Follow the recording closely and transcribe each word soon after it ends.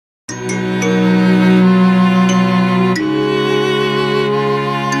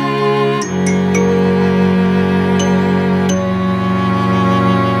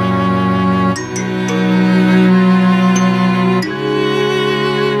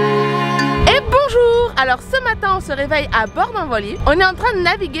Alors ce matin on se réveille à bord d'un voilier. On est en train de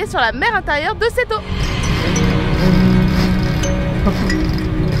naviguer sur la mer intérieure de Seto.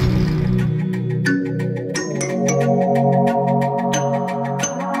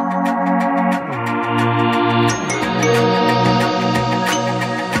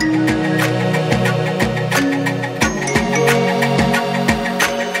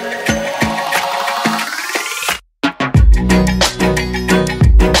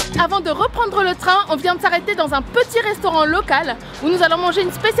 Avant de reprendre le train, on vient de s'arrêter dans un petit restaurant local où nous allons manger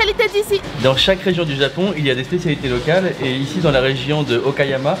une spécialité d'ici. Dans chaque région du Japon, il y a des spécialités locales et ici dans la région de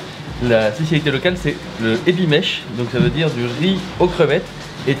Okayama, la spécialité locale c'est le ebimesh, donc ça veut dire du riz aux crevettes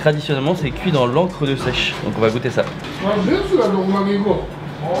et traditionnellement c'est cuit dans l'encre de sèche. Donc on va goûter ça.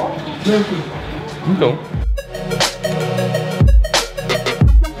 Non.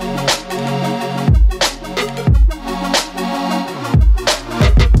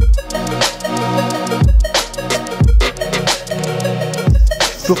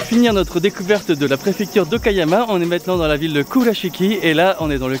 Pour finir notre découverte de la préfecture d'Okayama, on est maintenant dans la ville de Kurashiki et là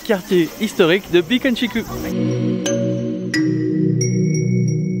on est dans le quartier historique de Bikanchiku.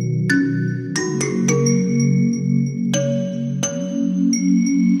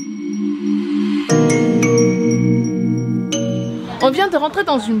 On vient de rentrer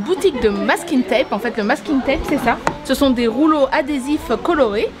dans une boutique de masking tape. En fait le masking tape c'est ça. Ce sont des rouleaux adhésifs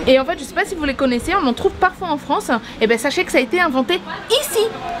colorés. Et en fait je sais pas si vous les connaissez, on en trouve parfois en France. Et bien sachez que ça a été inventé ici.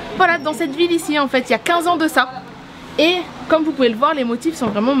 Voilà, dans cette ville ici en fait, il y a 15 ans de ça. Et comme vous pouvez le voir, les motifs sont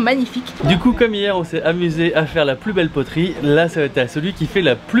vraiment magnifiques. Du coup comme hier on s'est amusé à faire la plus belle poterie, là ça va être à celui qui fait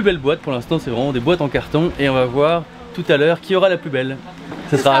la plus belle boîte. Pour l'instant c'est vraiment des boîtes en carton et on va voir tout à l'heure qui aura la plus belle.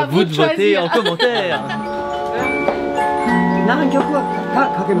 Ce sera à vous de voter en commentaire.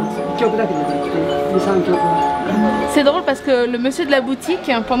 C'est drôle parce que le monsieur de la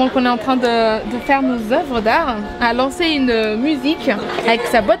boutique, pendant qu'on est en train de faire nos œuvres d'art, a lancé une musique avec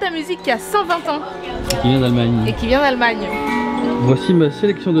sa boîte à musique qui a 120 ans. Qui vient d'Allemagne. Et qui vient d'Allemagne. Voici ma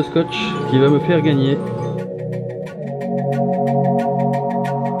sélection de scotch qui va me faire gagner.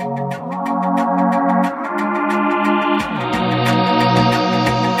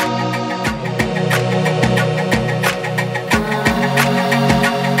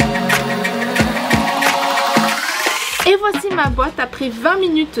 Et voici ma boîte après 20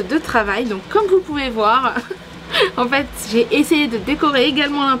 minutes de travail. Donc comme vous pouvez voir, en fait j'ai essayé de décorer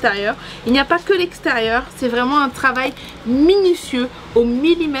également l'intérieur. Il n'y a pas que l'extérieur, c'est vraiment un travail minutieux au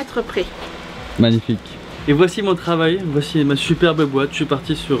millimètre près. Magnifique. Et voici mon travail, voici ma superbe boîte. Je suis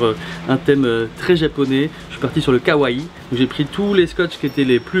parti sur un thème très japonais, je suis parti sur le kawaii. J'ai pris tous les scotch qui étaient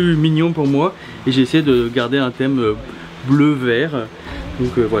les plus mignons pour moi et j'ai essayé de garder un thème bleu-vert.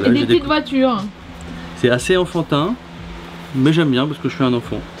 Donc voilà. Et des petites voitures. C'est assez enfantin, mais j'aime bien parce que je suis un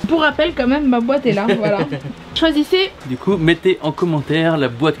enfant. Pour rappel quand même, ma boîte est là, voilà. Choisissez. Du coup, mettez en commentaire la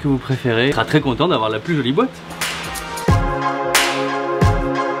boîte que vous préférez. Je serai très content d'avoir la plus jolie boîte.